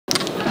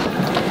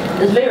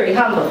It's very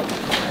humble.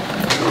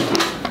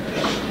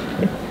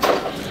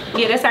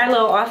 Yeah, that's our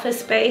little office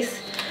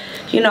space.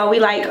 You know, we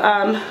like,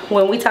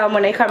 when we tell them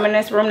when they come in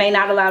this room, they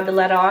not allowed to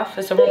let off.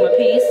 It's a room of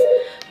peace,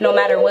 no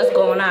matter what's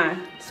going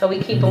on. So we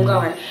keep them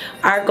going.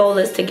 Our goal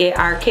is to get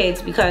our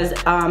kids, because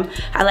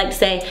I like to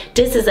say,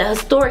 this is a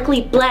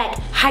historically black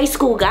high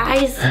school,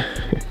 guys.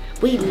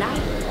 We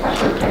like.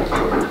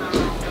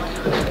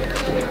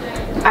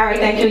 All right,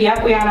 thank you.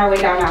 Yep, we're on our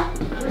way down now.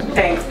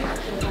 Thanks.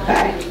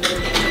 Bye.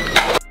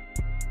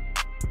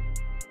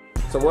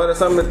 So what are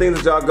some of the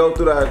things that y'all go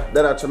through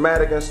that are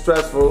traumatic and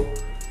stressful?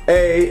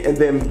 A, and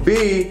then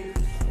B,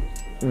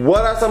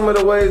 what are some of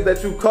the ways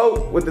that you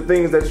cope with the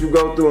things that you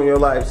go through in your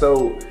life?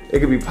 So it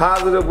could be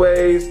positive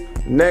ways,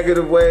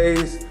 negative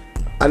ways.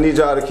 I need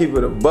y'all to keep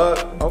it a buck.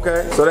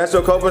 Okay, so that's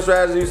your coping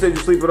strategy. You said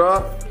you sleep it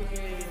off?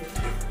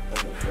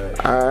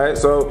 All right,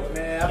 so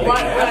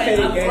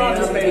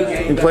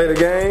you play the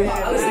game?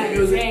 I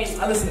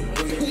listen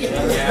to music.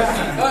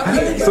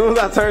 As soon as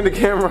I turned the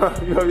camera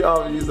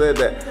off, you said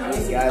that.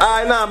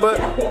 Alright, nah, but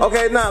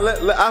okay, nah.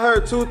 I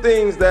heard two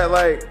things that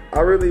like I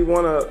really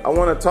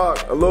wanna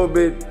talk a little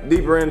bit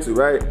deeper into,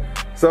 right?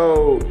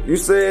 So you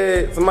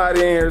said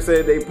somebody in here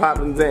said they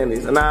popping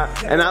Xannies, and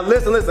I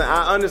listen.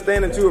 I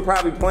understand that you were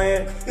probably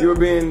playing. You were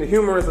being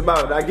humorous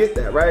about it. I get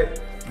that, right?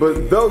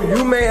 But though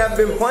you may have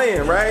been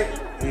playing, right?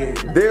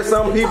 There's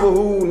some people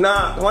who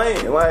not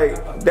playing.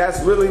 Like, that's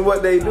really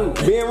what they do.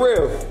 Being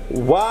real,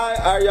 why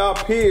are y'all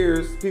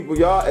peers, people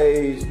y'all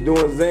age,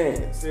 doing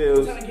Xans?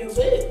 Trying to get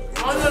lit. I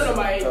don't know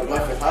nobody.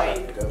 Life is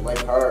hard. Because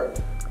life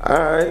hard.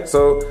 Alright,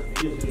 so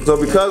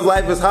because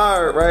life is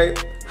hard, right?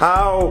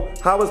 How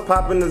is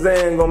popping the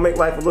Xan gonna make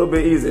life a little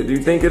bit easier? Do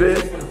you think it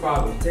is?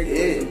 Probably. Take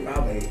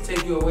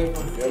you away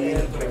from the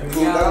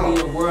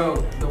reality of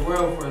the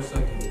world for a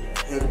second.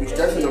 You be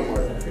stressing no more.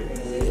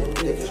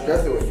 If you're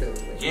stressing with it.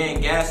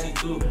 Getting gassy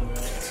too.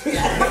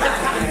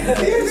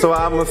 So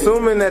I'm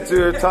assuming that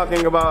you're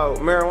talking about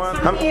marijuana?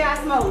 How many of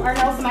y'all smoke or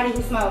know somebody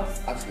who smokes?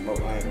 I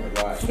smoke, I ain't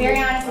gonna lie. Very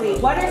honestly,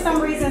 what are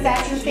some reasons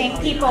that you think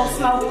people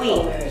smoke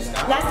weed?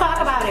 Let's talk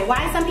about it.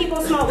 Why do some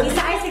people smoke?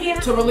 Besides to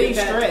get to relieve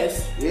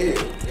stress. Yeah.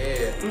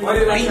 Why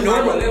they like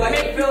normal? They like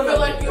Make you feel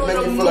like you're on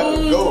the moon.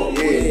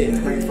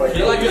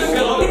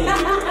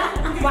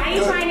 Why are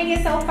you trying to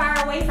get so far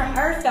away from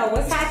Earth though?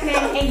 What's happening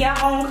in your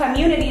own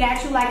community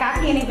that you like, I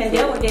can't even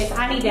deal with this.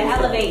 I need to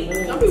elevate, to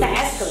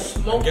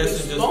escalate. I guess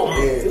it's just What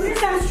are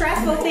some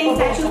stressful things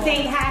that you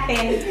think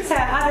happen to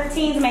other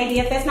teens maybe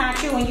if it's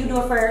not you and you do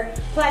it for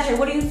pleasure?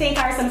 What do you think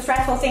are some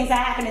stressful things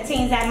that happen to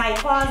teens that might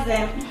cause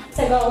them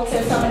to go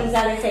to some of these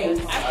other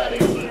things?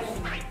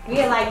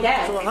 Yeah, like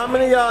that. So how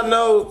many of y'all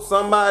know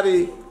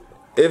somebody,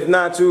 if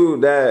not you,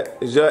 that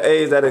is your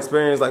age that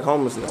experience like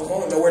homelessness?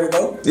 Nowhere to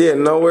go? Yeah,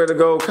 nowhere to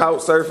go,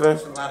 couch surfing.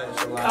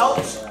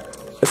 couch.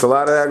 It's a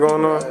lot of that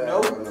going on?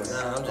 Nope.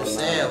 Nah, I'm just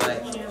saying,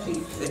 like,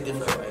 it's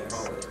different.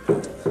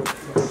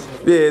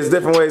 Yeah, it's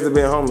different ways of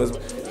being homeless.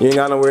 You ain't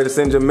got nowhere to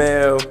send your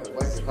mail,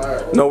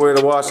 nowhere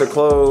to wash your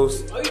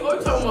clothes. Are you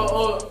talking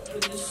about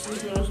just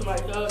sleeping on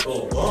somebody's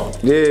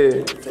couch?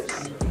 Yeah.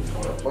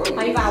 Oh,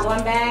 you got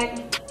one bag?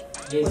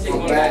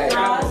 One bag.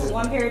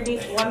 One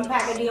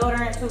pack of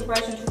deodorant,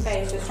 toothbrush, and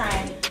toothpaste. Just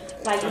trying,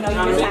 like, you know, you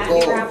just gotta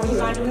figure out what you're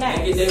gonna do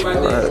next.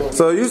 Right.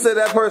 So you said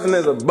that person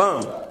is a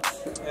bum.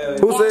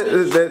 Who said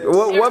that?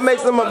 What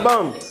makes them a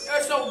bum?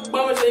 They're so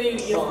bummers they need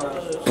to get on.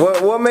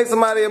 What makes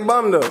somebody a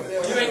bum though?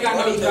 You ain't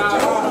got no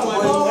job.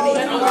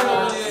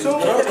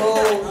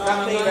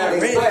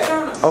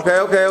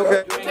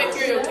 Okay. Take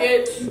care of your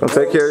kids. Don't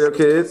take care of your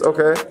kids.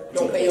 Okay.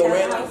 Don't pay your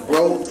rent,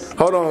 bro.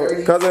 Hold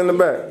on, cousin in the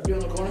back.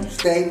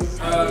 Stay. You ain't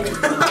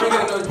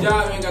got no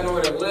job, you ain't got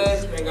nowhere to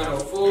live, you ain't got no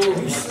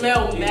food. You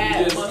smell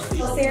mad.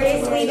 So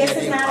seriously, this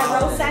is not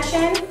a roast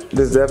session?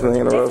 This definitely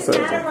ain't a roast This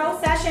is session. not a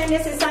roast session.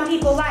 This is some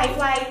people's life,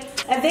 like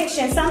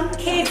eviction. Some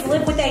kids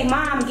live with their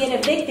mom, get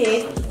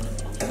evicted,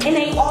 and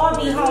they all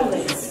be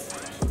homeless.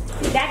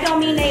 That don't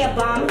mean they a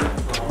bum.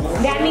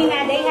 That mean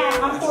that they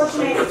have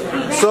unfortunate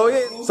events.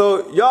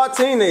 So y'all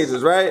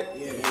teenagers, right?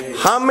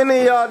 How many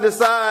of y'all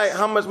decide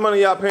how much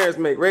money y'all parents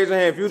make? Raise your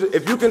hand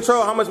if you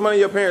control how much money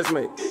your parents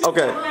make.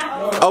 Okay.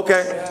 All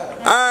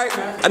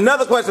right.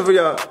 Another question for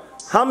y'all.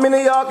 How many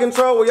of y'all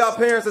control where y'all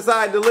parents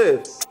decide to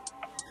live?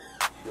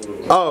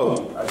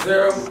 Oh.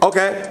 0.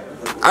 Okay.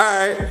 All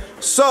right.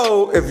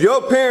 So if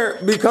your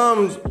parent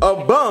becomes a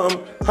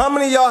bum, how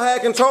many of y'all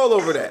had control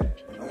over that?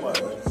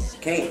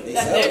 Can't.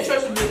 That's their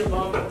choice to be the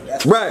bum.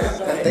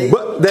 Right.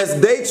 But that's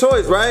their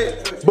choice, right?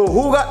 But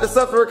who got to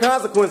suffer the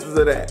consequences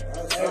of that?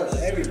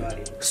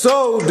 Everybody.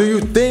 So, do you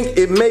think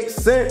it makes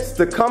sense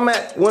to come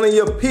at one of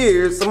your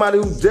peers, somebody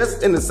who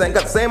just got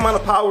the same amount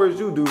of power as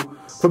you do,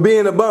 for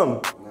being a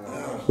bum?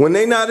 When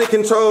they not in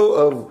control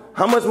of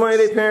how much money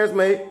their parents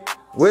make,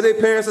 where their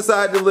parents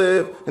decide to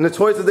live, and the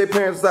choices their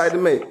parents decide to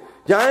make.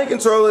 Y'all ain't in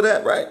control of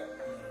that, right?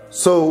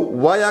 So,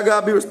 why y'all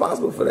gotta be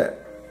responsible for that?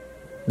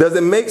 Does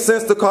it make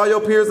sense to call your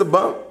peers a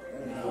bum?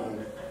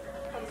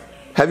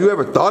 Have you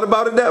ever thought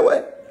about it that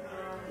way?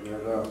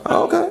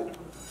 Okay. I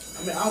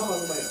mean, I don't call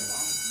nobody a bum.